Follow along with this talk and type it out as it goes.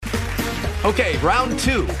Okay, round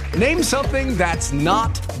two. Name something that's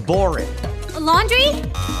not boring. A laundry?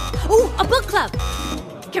 Ooh, a book club.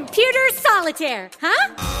 Computer solitaire,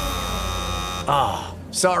 huh? Ah,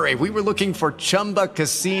 sorry, we were looking for Chumba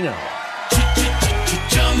Casino.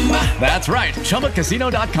 That's right,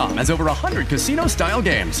 ChumbaCasino.com has over 100 casino-style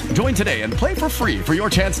games. Join today and play for free for your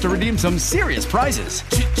chance to redeem some serious prizes.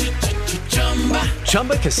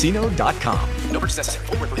 ChumbaCasino.com. No purchase necessary.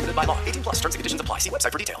 Void where prohibited by law. 18 plus. Terms and conditions apply. See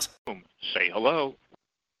website for details. Say hello.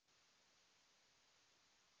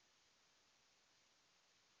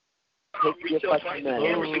 Retail prices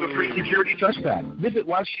and receive a free security touchpad. Visit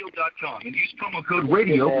LifeShield.com and use promo code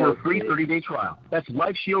RADIO for a free 30-day trial. That's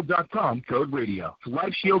LifeShield.com, code RADIO.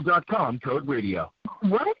 LifeShield.com, code RADIO.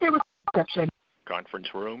 What if there was a exception? Conference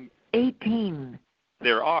room. 18.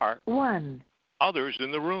 There are 1. others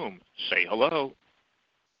in the room. Say hello.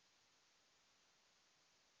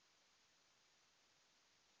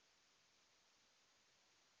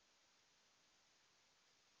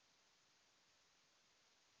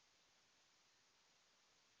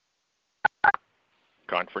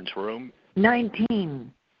 Conference room.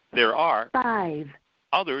 19. There are 5.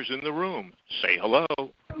 others in the room. Say hello.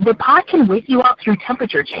 The pod can wake you up through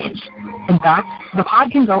temperature change. In fact, the pod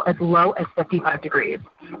can go as low as 55 degrees.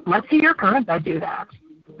 Let's see your current bed do that.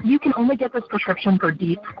 You can only get this prescription for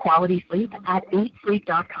deep, quality sleep at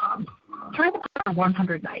 8sleep.com. Try the pod for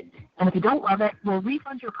 100 nights, and if you don't love it, we'll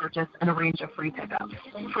refund your purchase and arrange a free pickup.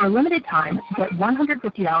 For a limited time, get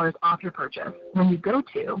 $150 off your purchase when you go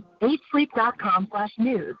to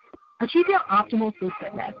 8sleep.com/news. Achieve your optimal sleep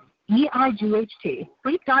fitness. EIGHT,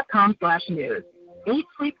 sleep.com/news.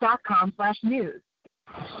 8sleep.com/news.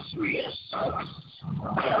 Sirius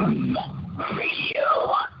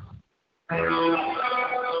Radio.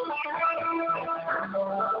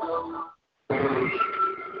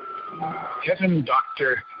 Kevin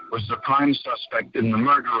Doctor was the prime suspect in the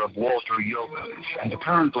murder of Walter Yovich, and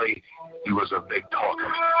apparently he was a big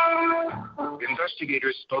talker.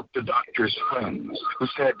 Investigators spoke to Doctor's friends, who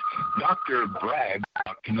said Doctor bragged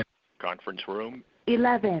about Conference room.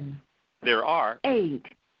 11. There are 8.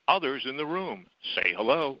 others in the room. Say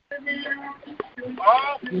hello.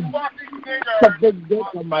 It's a big dick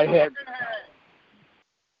on my head.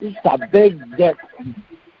 It's a big dick.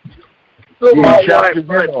 You shut your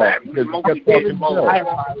head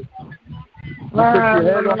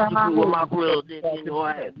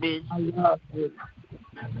off.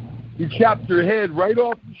 You chopped your head right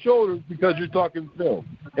off the shoulders because you're talking filth.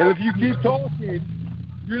 And if you keep talking,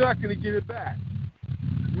 you're not going to get it back.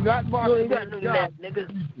 You're not marking that job.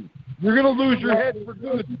 You're going to lose your head for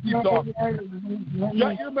good if you keep talking.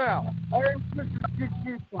 Shut your mouth. I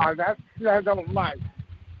don't like.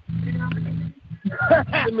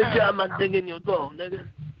 Let me drop my dick in your throat, nigga.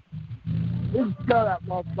 You tell that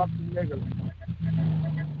motherfucking nigga.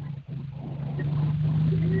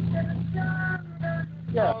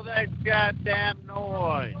 Yeah. All that goddamn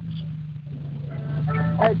noise.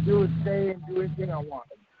 I do stay and do anything I want.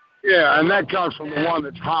 Yeah, and that comes from the one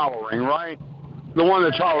that's hollering, right? The one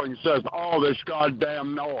that's hollering says, all this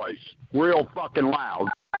goddamn noise. Real fucking loud.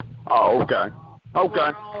 Oh, okay. Okay. What's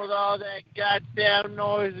wrong with all that goddamn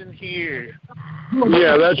noise in here?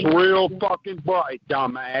 Yeah, that's real fucking bright,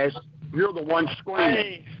 dumbass. You're the one screaming.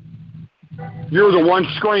 Hey. You're the one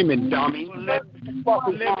screaming, dummy. Let me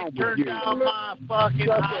turn down my fucking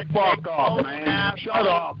Shut the fuck up, man. Shut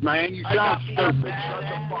up, man. You sound stupid. Shut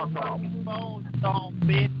the fuck up.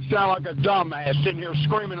 You sound like a dumbass sitting here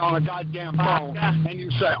screaming on a goddamn phone, and you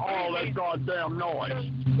say, all that goddamn noise.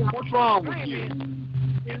 What's wrong with you?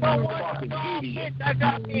 You know what? Fucking idiot.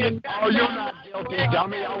 Oh, you're not guilty,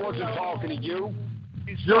 dummy. I wasn't talking to you.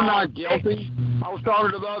 You're not guilty. I was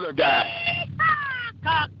talking to the other guy.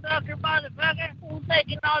 Cocksucker, motherfucker. Who's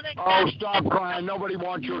making all that? Oh, stop crying. Nobody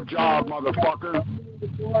wants your job, motherfucker.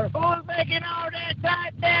 Who's making all that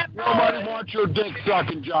goddamn noise? Nobody wants your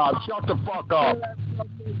dick-sucking job. Shut the fuck up.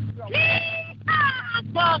 Hey,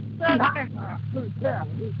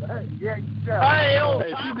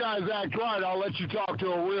 if you guys act right, I'll let you talk to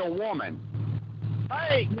a real woman.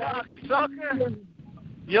 Hey, cocksucker.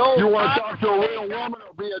 You want to talk to a real woman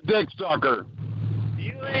or be a dick sucker?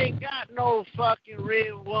 You ain't got no fucking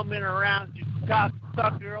real woman around you,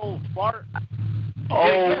 cocksucker, old fart.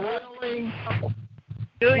 Oh, really?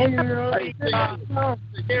 Do you really? That's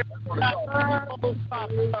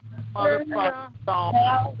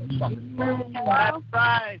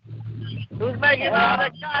right. Who's making all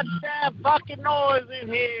that goddamn fucking noise in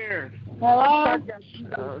here? Hello?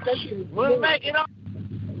 Who's making all...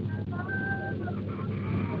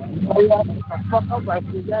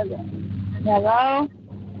 Hello?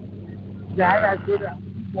 Yeah, I got to do that.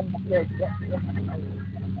 What's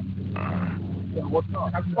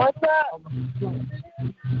up? What's up?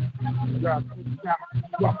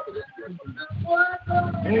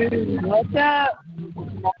 What's up?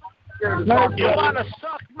 You want to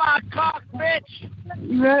suck my cock, bitch?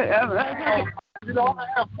 You don't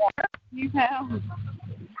have one. You have.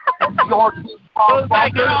 Who's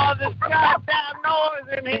making all this goddamn noise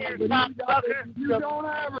in here, cocksucker? You don't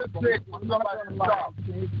have a dick when somebody talks.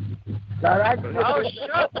 Oh,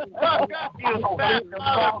 shut the fuck up, you fat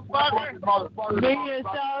motherfucker. Being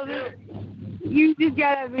sausage. You just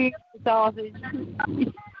gotta be sausage.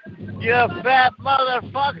 You fat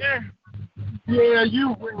motherfucker. Yeah,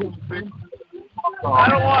 you will, bitch. I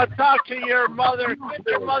don't want to talk to your mother. Get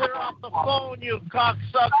your mother off the phone, you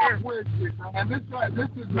cocksucker. And this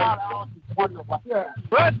is not Alice's wonderful. Yeah.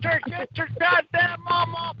 Get your goddamn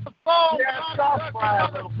mom off the phone, cocksucker,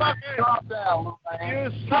 motherfucker. Calm down, You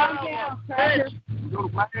son of a bitch.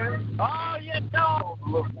 Oh, you don't.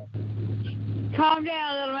 Calm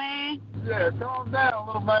down, little man. Yeah, calm down,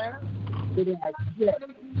 little man.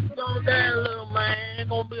 Calm down, little man.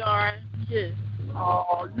 Gonna be all right. Shit.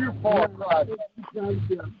 Oh, you poor guy. Oh,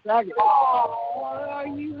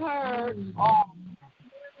 you hurt. Oh,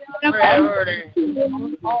 little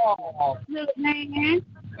man.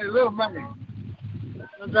 hey, little man.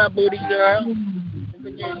 What's up, booty girl? Hey,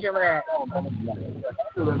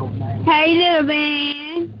 little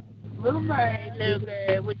man. Little man. Hey, little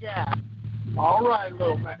girl, what's up? All right,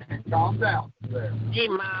 little man. Calm down. Gee,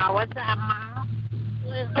 Ma, what's up, Ma?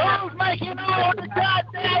 Who's making all the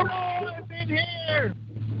goddamn noise in here?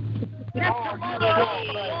 Get your mother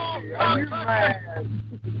Are you mad?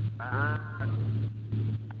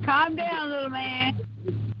 Calm down, little man.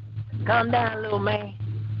 Calm down, little man.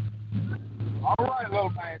 All right, little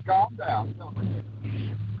man. Calm down.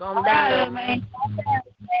 Calm down, little man.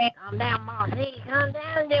 Calm down, Ma. Hey, calm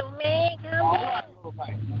down, little man. Calm All down. right, little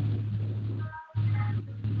man.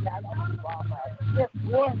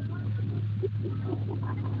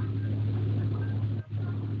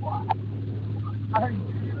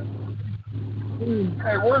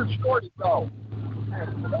 Hey, where's Shorty go?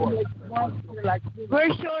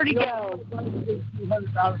 Where's Shorty go?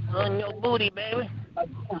 On your booty, baby.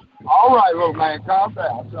 All right, little man. Calm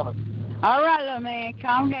down. All right, little man.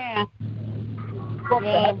 Calm down.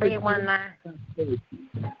 Yeah, big one now.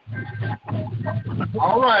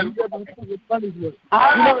 All right. All right,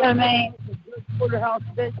 little man. You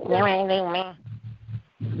ain't little man.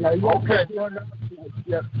 Okay.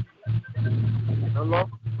 Hello?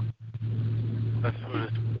 That's what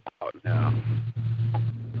it's about now.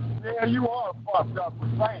 Yeah, you are fucked up for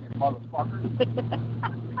saying it, motherfucker.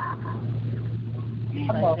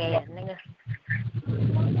 What's that, nigga?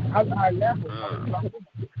 I left it,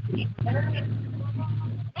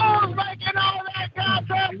 Who's making all that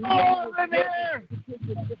goddamn noise in here?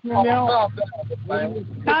 Calm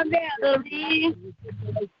down, little man.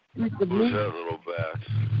 Who's that little bat?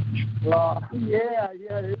 Yeah,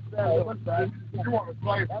 it's that one side. You want to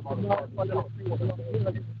play that motherfucker?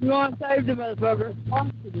 You want to save the motherfucker?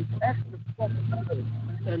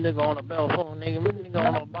 That nigga on a bell phone, nigga. Nigga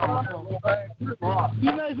on a bomb phone.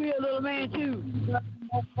 You must be a little man, too.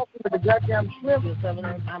 The goddamn shrimp.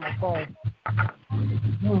 I'm a phone.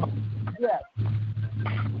 Yeah. I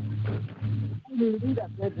didn't do that,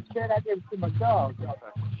 man. The shit I gave it to my dog.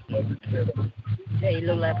 Yeah, you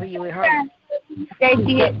look like who you with her. They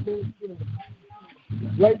did.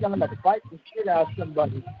 Right down to fight the shit out of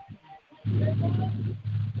somebody.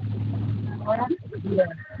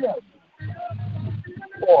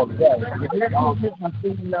 Oh, God. I'll get my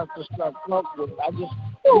fingernails to start smoking. I just...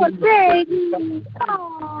 Oh, baby.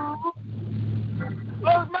 Oh.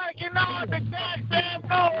 Who's making all the goddamn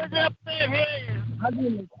noise up there here? I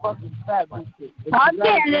didn't fucking fat my shit. Calm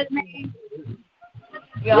down, little man.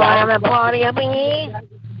 You all having a party up in here?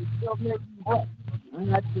 All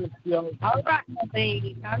right,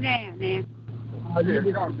 baby. Calm down, man. I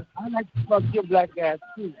like to fuck your black ass,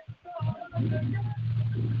 too.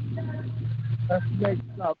 That's next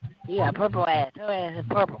up. Yeah, purple ass. Her ass is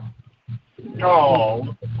purple.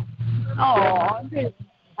 No. Oh, yeah.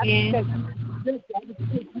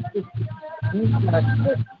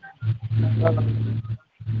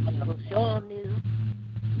 Show him this.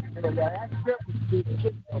 Oh,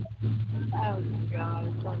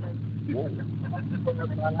 God.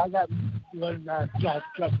 I got one truck.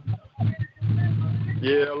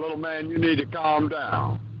 Yeah, little man, you need to calm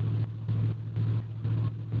down.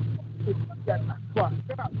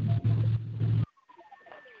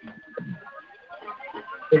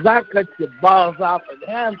 If I cut your balls off and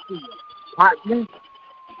hand to you, partner.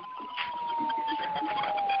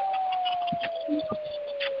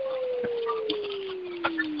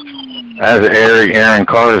 That's Eric Aaron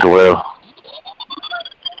Carswell.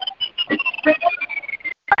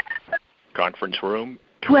 Conference room.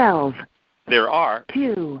 12. There are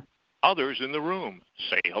 2. others in the room.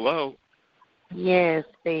 Say hello. Yes,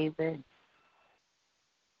 baby.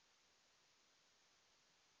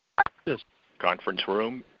 Conference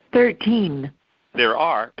room. 13. There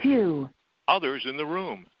are 2. others in the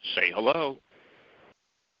room. Say hello.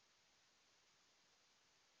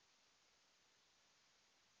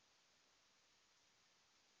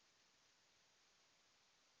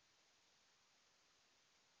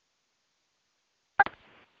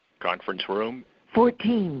 Conference room.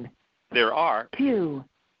 14. There are 2.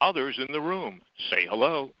 others in the room. Say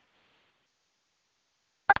hello.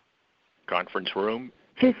 Conference room.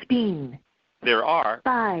 15. There are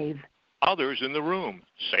 5. others in the room.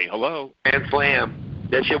 Say hello. Grand slam.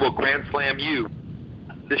 That shit will grand slam you.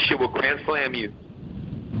 This shit will grand slam you.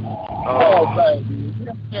 Oh, baby.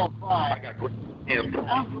 You're fine. I got grand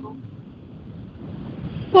slammed.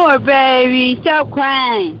 Poor baby. Stop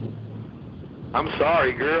crying. I'm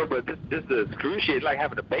sorry, girl, but this the screw shit. It's like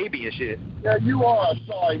having a baby and shit. Yeah, you are a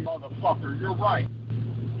sorry motherfucker. You're right.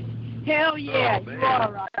 Hell yeah, Oh, you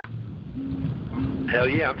are right. Hell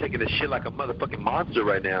yeah, I'm taking this shit like a motherfucking monster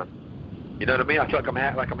right now. You know what I mean? I feel like I'm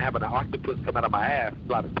having an octopus come out of my ass, a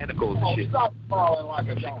lot of tentacles and shit. Stop falling like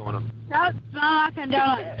a dog. Going on. Stop knocking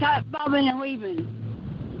down. Stop bobbing and weaving.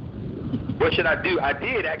 What should I do? I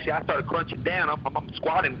did actually. I started crunching down. I'm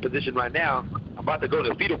squatting position right now. I'm about to go to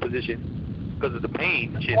the fetal position because of the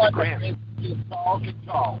pain, shit, the cramp.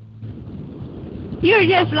 You're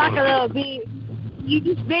just like a little bit. You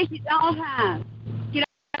just bitch it all the time. Get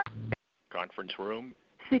up. Conference room.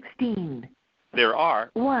 16. There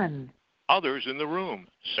are 1. others in the room.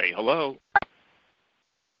 Say hello.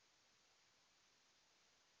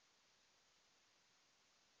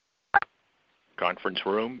 Conference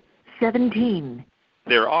room. 17.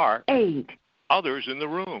 There are 8. others in the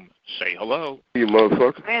room. Say hello. You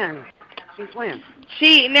motherfucker. Man, she's playing.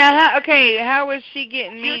 She now, how was she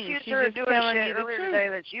getting You mean? accused She her of just doing telling shit you the earlier truth. today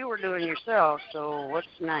that you were doing yourself. So what's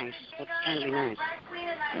nice? What's trying to be nice?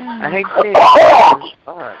 I hate to say it.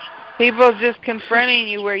 But People just confronting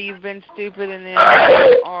you where you've been stupid and then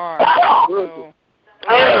you are. So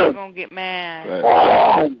you're gonna get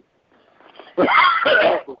mad.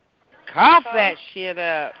 Cough that shit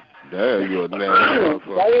up. Damn, you're a nasty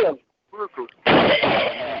motherfucker.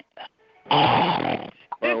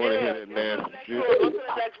 I want to hear that nasty shit.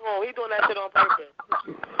 He's doing that shit on purpose.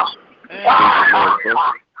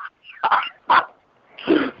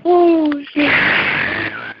 Oh, shit.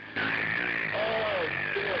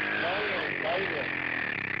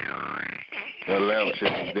 That lamb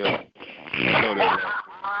shit is different. I know that lamp.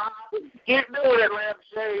 Get doing it, lamp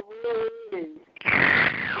shade.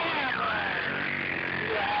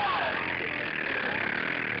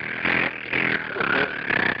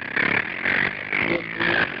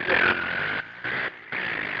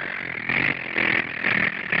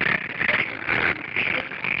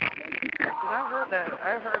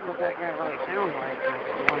 I've heard what that guy really sounds like.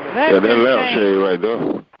 Yeah, that lamp shade right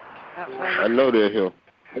there. I know that him.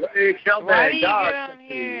 Why do you get on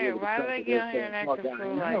here? Why do they get on here and act a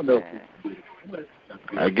fool like that?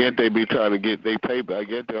 I get they be trying to get their paper. I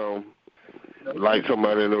get them like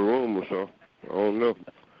somebody in the room or so. I don't know.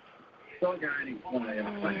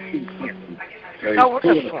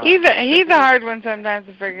 He's a hard one sometimes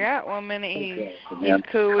to figure out. One minute he's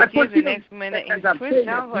cool with you, the next minute he's twisted.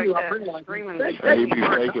 Sounds like that screaming. He be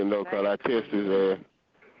faking though, 'cause I test his ass.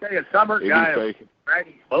 Say a summer He guy be faking.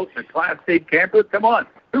 riding boats and Class C campers. Come on,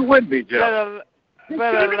 who wouldn't be jealous?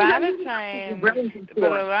 But a lot of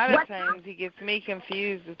times he gets me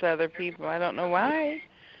confused with other people. I don't know why.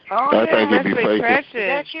 Oh, I think he be Especially faking. Precious.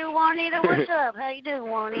 That's you, Juanita. What's up? How you doing,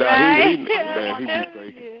 Juanita? Nah, he be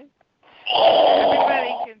faking.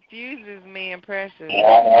 Everybody confuses me and Precious. You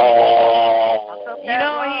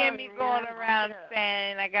don't hear me going around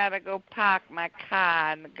saying I gotta go park my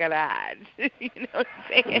car in the garage. You know what I'm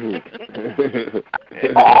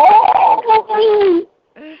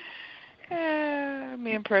saying?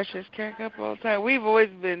 Me and Precious crack up all the time. We've always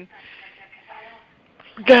been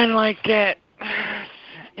done like that.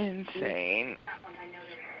 Insane.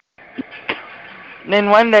 And then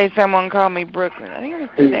one day someone called me Brooklyn. I think it was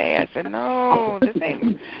today. I said, no, this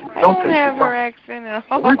ain't, I don't have her accent at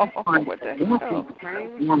all. What the hell?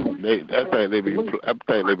 I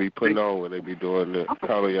think they be putting on when they be doing that.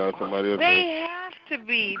 Calling y'all somebody else. They have to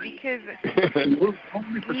be because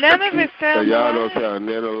none of it sounds so y'all right. don't sound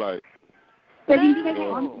nothing alike.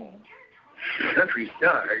 No. Country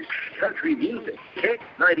Stars, Country Music, Kick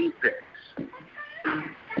 96.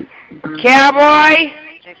 Cowboy.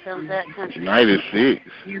 Sounds that country. 96.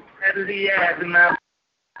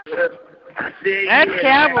 That's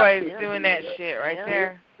Cowboys doing that shit right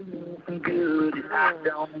there.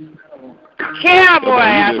 Cowboy,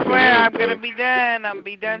 I swear I'm going to be done. I'm going to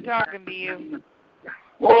be done talking to you.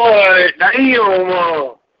 Boy,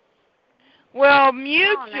 damn. Well,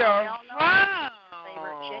 mute your phone.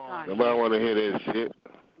 Nobody want to hear that shit.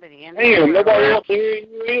 Damn, nobody wants to hear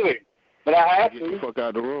you either. But I have to. Get the fuck out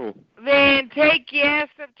of the room. Then take your ass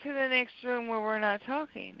up to the next room where we're not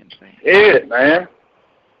talking and play. Yeah, man.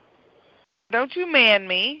 Don't you man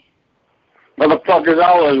me. Motherfuckers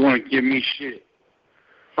always want to give me shit.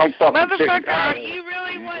 I'm fucking Motherfucker, sick. are you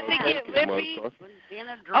really wanting to get lippy?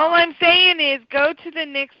 All I'm saying is go to the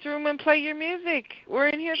next room and play your music. We're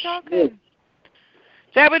in here talking.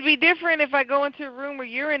 That would be different if I go into a room where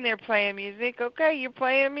you're in there playing music. Okay, you're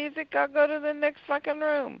playing music, I'll go to the next fucking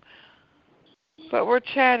room. But we're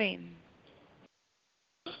chatting.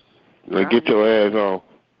 Now get your ass on.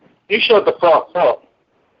 You shut the fuck up.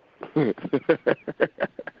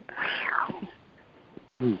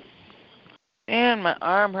 And my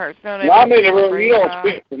arm hurts. Don't Well, I'm in the room. You don't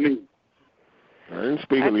speak to me. I ain't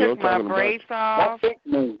speaking to you. I took my brace off. Don't speak to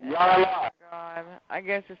me. God, I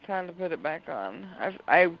guess it's time to put it back on.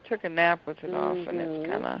 I took a nap with it off, and it's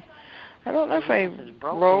kind of. I don't know if I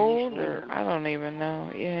rolled or I don't even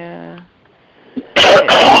know. Yeah,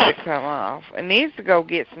 it needs to come off. It needs to go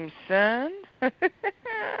get some sun.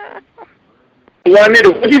 What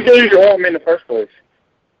did you do your arm in the first place?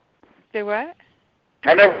 Do what?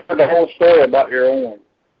 I never heard the whole story about your arm.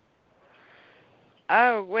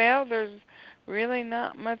 Oh, well, there's really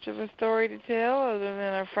not much of a story to tell other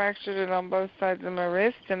than I fractured it on both sides of my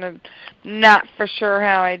wrist, and I'm not for sure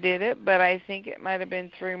how I did it, but I think it might have been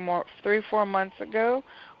 3-4 months ago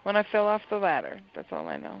when I fell off the ladder. That's all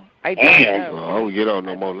I know. I don't know. I don't get on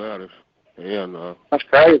no more ladders. Yeah, no. That's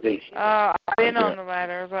crazy. I've been on the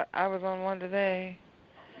ladder, but I was on one today.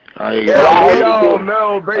 I don't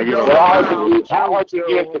know. They don't allow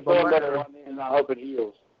I hope it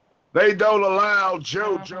heals. They don't allow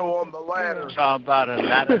JoJo on the ladder. Talk about a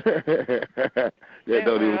ladder. That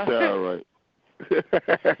don't even sound right.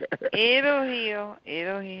 It'll heal.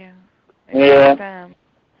 It'll heal. Yeah. Time.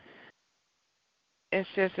 It's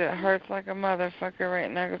just it hurts like a motherfucker right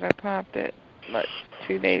now because I popped it like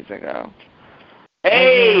 2 days ago.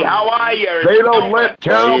 Hey, how are you? They don't let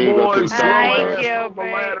cowboys Hi, on the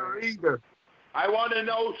Gilbert. ladder either. I want to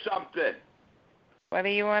know something. What do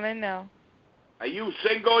you want to know? Are you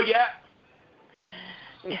single yet?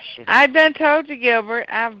 I done told you, Gilbert.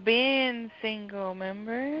 I've been single,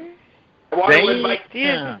 remember? I want to invite you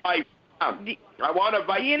to my farm. I want to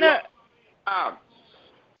invite you know,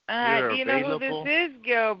 You're do you know who this is,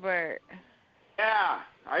 Gilbert? Yeah,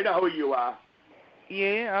 I know who you are.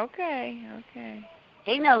 Yeah, okay.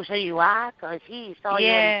 He knows who you are because he saw you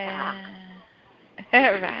in the car.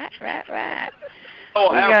 Right. Oh,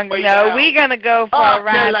 we're gonna go for a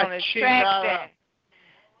ride on his tractor.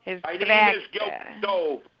 My name is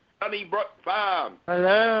Gilbert Sunnybrook Farm.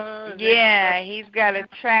 Hello. Yeah, he's got a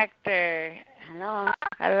tractor. Hello.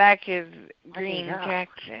 I like his green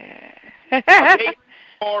tractor. I'll take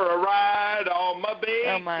for a ride on my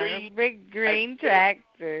big green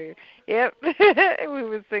tractor. Yep. We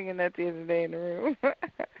were singing that the other day in the room.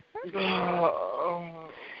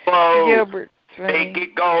 Gilbert's funny.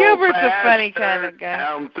 Gilbert's a funny kind of guy.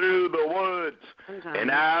 Down through the woods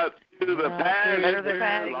and out to the pasture.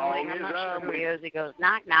 I'm not sure who he is. He goes,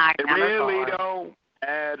 knock, knock. It really don't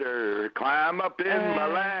matter. Climb up in my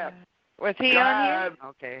lap. Was he on here?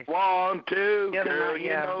 Okay. 1, 2, girl, you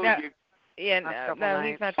know you. Yeah, no,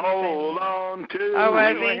 he's not. Hold on to. I don't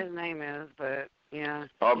know what his name is, but yeah.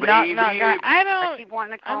 Oh, baby. I keep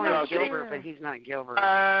wanting to call him Gilbert, but he's not Gilbert.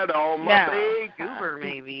 Goober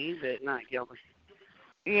maybe, but not Gilbert.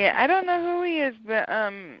 Yeah, I don't know who he is, but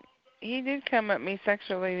he did come at me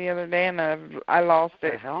sexually the other day, and I lost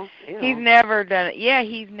it. He's never done it. Yeah,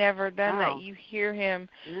 he's never done that. You hear him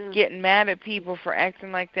getting mad at people for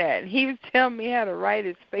acting like that. And he was telling me how to write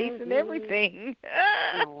his face and everything.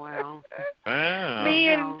 Oh, wow.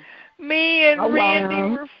 Me and Randy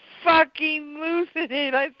were fucking losing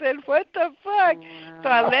it. I said, what the fuck? Wow. So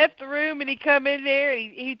I left the room, and he come in there,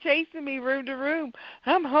 and he chasing me room to room.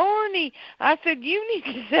 I'm horny. I said, you need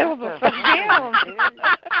to settle the fuck down.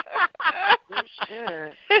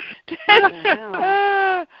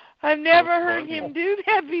 I've never heard him do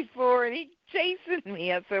that before, and he chasing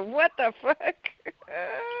me. I said, what the fuck?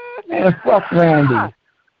 Man, fuck Randy.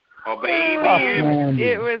 Oh, baby.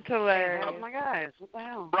 It was hilarious. Oh, my gosh. What the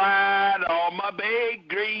hell? Ride on my big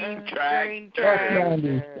green tractor. Fuck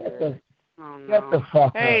Randy. Oh, no. Get the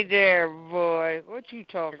fuck Hey up. there, boy. What you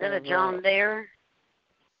talking Is that a about? John Deere?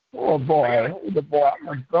 Oh, boy. Who's the boy? I'm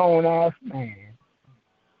a grown-ass man.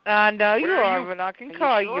 I know you Where are are, you? but I can Are you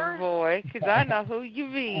call sure? you boy, 'cause I know who you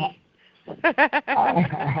be.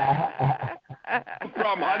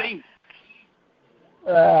 From, honey?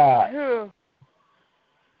 Who?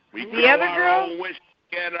 We The grow other our girl? own whiskey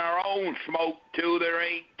and our own smoke, too. There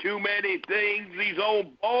ain't too many things these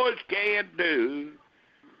old boys can't do.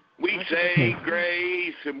 We say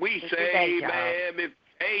grace and we say, ma'am, if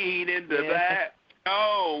you ain't into that,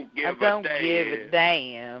 don't give don't a damn. give a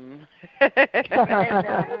damn.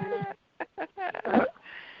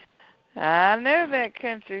 I know that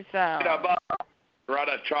country song. Run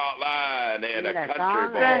a trot line and a that country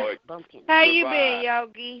song? boy. How you been,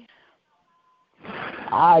 Yogi?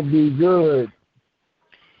 I be good.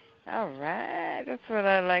 All right, that's what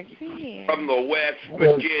I like to hear. From the West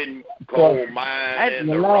Virginia coal mine and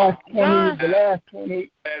the the last rock.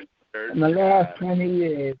 20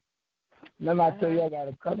 years. Remember I told you I got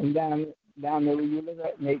a cousin down there where you live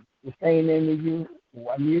at, and they the same name as you.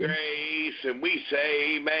 1 year. Grace and we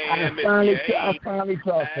say, ma'am, I if you finally ain't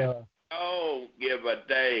talked to her. don't give a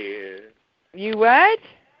damn. You what?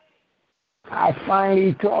 I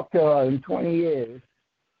finally talked to her in 20 years.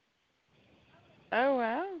 Oh,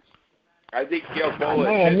 wow. I think your Now boy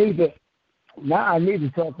I need to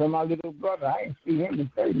talk to my little brother. I ain't seen him in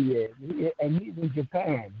 30 years, and he's in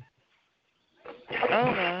Japan. Oh,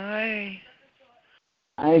 my.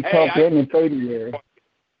 I ain't talked to him in 30 years.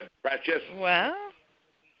 Precious. Well,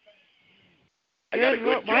 I got a good.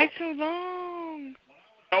 good Why joke. so long?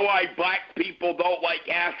 You know why black people don't like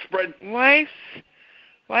aspirin? Why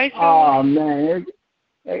so Oh, long? man.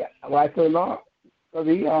 Why so long? So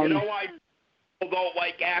You know why people don't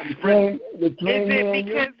like aspirin? Is it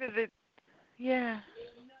because of the... Yeah.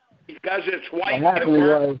 Because it's white. What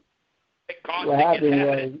happened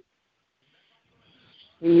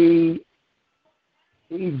was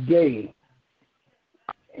he's gay.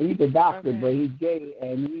 He's a doctor, but he's gay,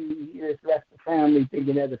 and he just left the family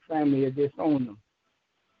thinking that the family had disowned him.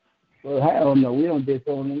 So hell no, we don't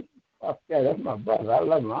disown him. Fuck that, that's my brother. I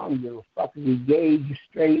love him. I don't give a fuck if he's gay,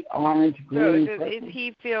 straight, orange, green. So does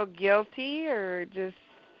he feel guilty or just...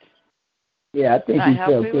 Yeah, I think not he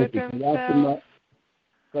felt happy with guilty. himself?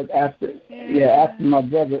 After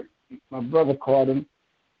my brother caught him,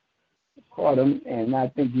 and I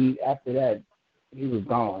think after that he was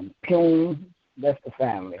gone. Ping, that's the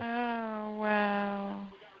family. Oh, wow.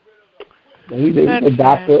 So he's a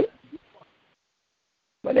doctor.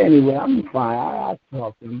 But anyway, I'm fine. I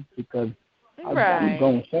talk to him because I'm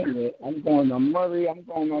going somewhere. I'm going to Murray. I'm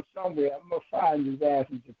going on somewhere. I'm going to find his ass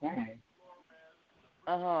in Japan.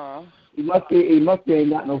 Uh-huh. He must ain't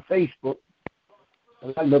got no Facebook.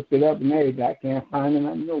 I looked it up and everything. I can't find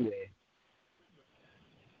him nowhere.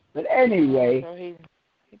 But anyway. So he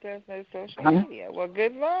does no social media. Well,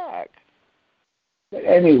 good luck. But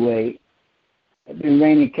anyway, I've been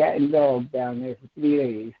raining cat and dog down there for 3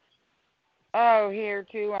 days. Oh, here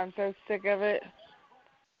too. I'm so sick of it.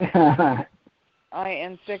 I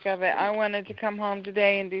am sick of it. I wanted to come home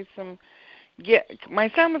today and do some... my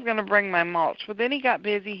son was going to bring my mulch, but then he got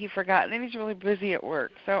busy, he forgot, and then he's really busy at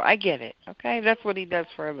work. So I get it, okay? That's what he does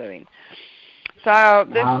for a living. So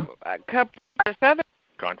this other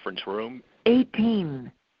conference room.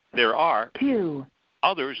 18. There are 2.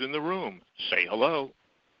 others in the room. Say hello.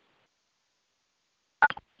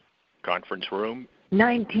 Conference room.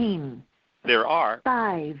 19. There are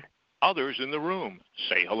 5. others in the room.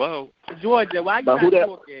 Say hello. Georgia, why you not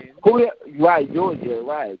talking? Right, Georgia,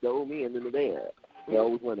 right. The old man in the bed. They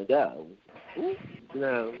always want to go.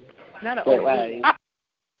 No. Not an old man.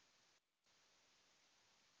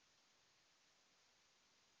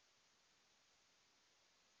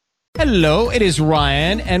 Hello, it is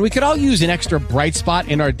Ryan, and we could all use an extra bright spot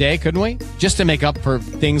in our day, couldn't we? Just to make up for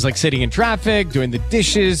things like sitting in traffic, doing the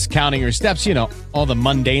dishes, counting your steps, all the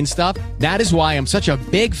mundane stuff. That is why I'm such a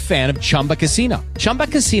big fan of Chumba Casino. Chumba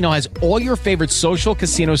Casino has all your favorite social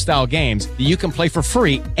casino-style games that you can play for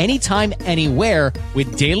free anytime, anywhere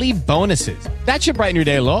with daily bonuses. That should brighten your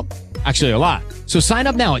day a little. Actually, a lot. So sign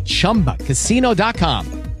up now at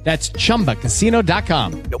ChumbaCasino.com. That's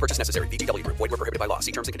ChumbaCasino.com. No purchase necessary. VGW Group. Void where prohibited by law.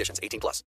 See terms and conditions. 18+.